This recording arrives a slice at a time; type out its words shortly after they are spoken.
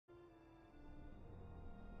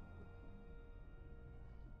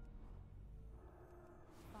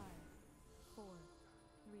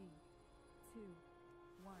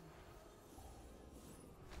1.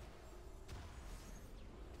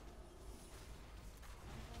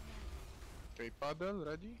 Okay, paddle,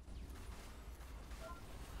 ready?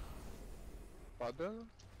 Paddle.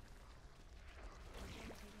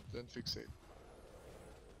 Then fixate.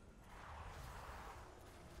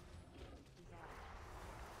 Dissolve.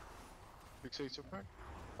 Fixate your back.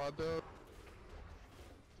 Paddle.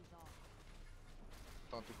 Dissolve.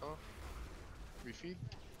 Taunt it off. We feed.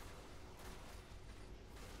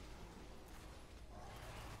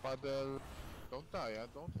 Paddle. Don't die,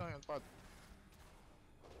 don't die on paddle.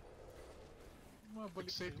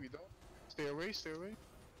 Fixate, we don't. Stay away, stay away.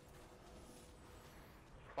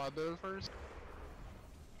 Paddle first.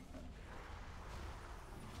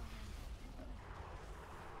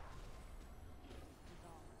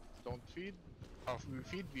 Dissolve. Don't feed. Oh, we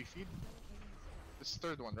feed, we feed. This is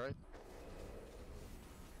third one, right?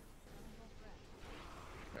 Elemental threat.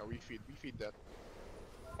 Yeah, we feed that.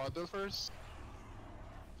 Paddle first.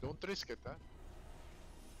 Don't risk it, huh?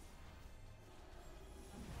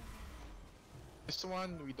 This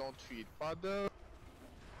one, we don't feed. Paddle.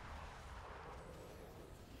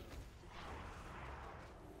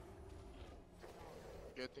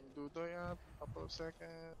 Getting Dudoy up. Couple of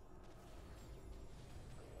seconds.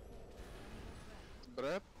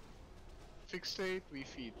 Breath. Fixate, we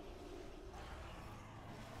feed.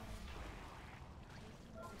 Tasty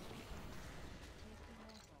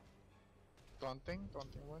morsel. Taunting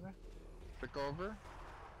muna. Recover.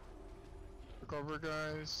 Recover,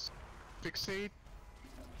 guys. Fixate.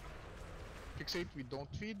 Fixate, we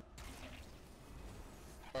don't feed.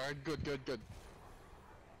 Alright, good, good, good.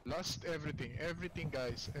 Lost everything, everything,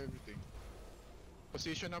 guys, everything.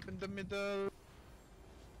 Position up in the middle.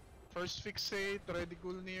 First fixate, ready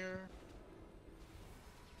Gulnir.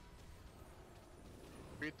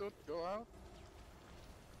 Retut, go out.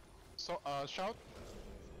 So, shout.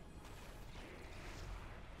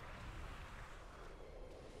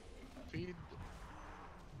 Feed.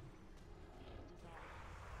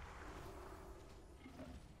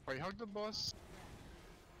 Okay, hug the boss.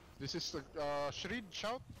 This is the Shrid,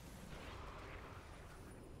 shout.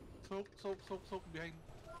 Soak behind.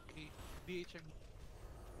 Okay, DHM.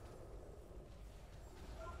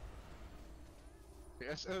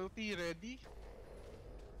 Okay, SLT ready.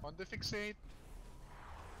 On the fixate.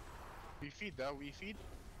 We feed, we feed.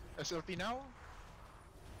 SLT now.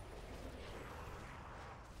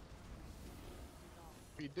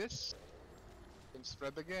 Feed this. Then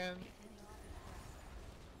spread again.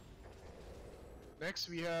 Next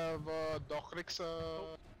we have Docrix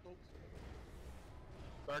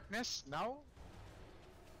Darkness now.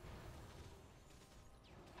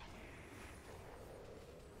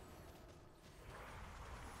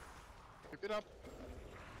 Keep it up.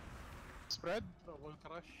 Spread. Double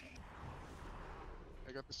crush.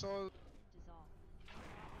 I got the soul. Dissolve.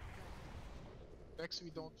 Next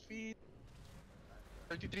we don't feed.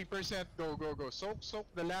 33%. Go, go, go. Soak, soak.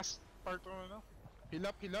 The last part. No? Heal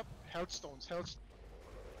up, heal up. Health stones, health stones.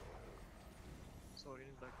 Sorry,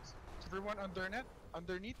 in darkness. Everyone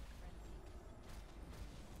underneath.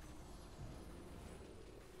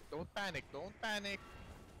 Don't panic, don't panic.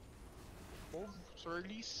 Move,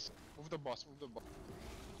 Surleys. Move the boss, move the boss.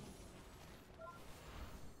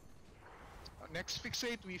 Next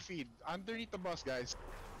fixate, we feed. Underneath the boss, guys.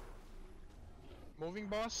 Moving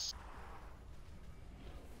boss.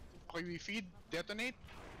 Okay, we feed. Detonate.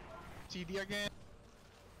 CD again.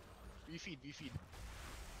 We feed, we feed.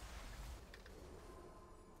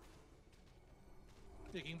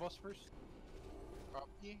 Taking boss first.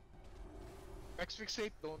 Copy. Next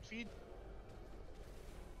fixate, don't feed.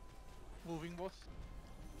 Moving boss.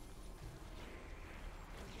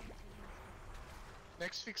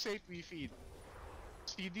 Next fixate, we feed.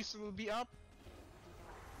 CDs will be up.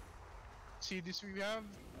 CDs we have.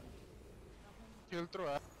 Kill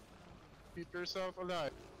through, keep yourself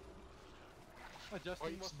alive. Oh,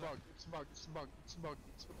 Adjusting it's boss. bugged, it's bugged, it's bugged, it's bugged,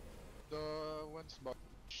 it's bugged. The one's bugged.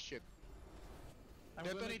 Shit. I'm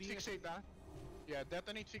Detonate gonna fixate, Yeah,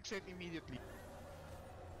 detonate fixate immediately.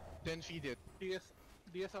 Then feed it. DS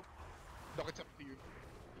up. Doc, it's up to you.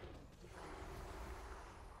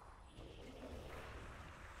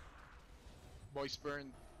 Boys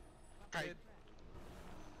burned. Kite.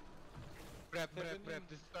 Breath.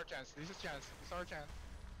 This is our chance. This is chance. This is our chance.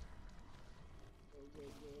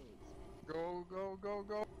 Go, go, go,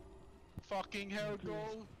 go. Fucking hell,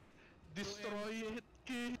 go. Destroy it,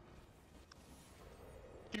 kid.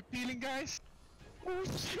 Keep healing, guys. Oh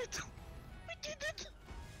shit. We did it.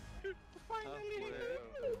 Finally.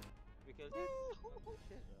 We killed it. Oh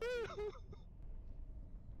shit.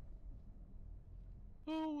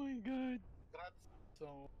 Oh my god. Congrats.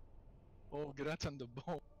 So Oh, grats on the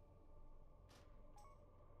bomb.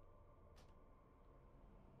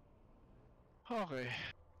 Okay,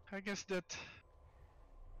 I guess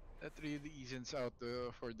that really evens out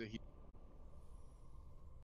for the heat.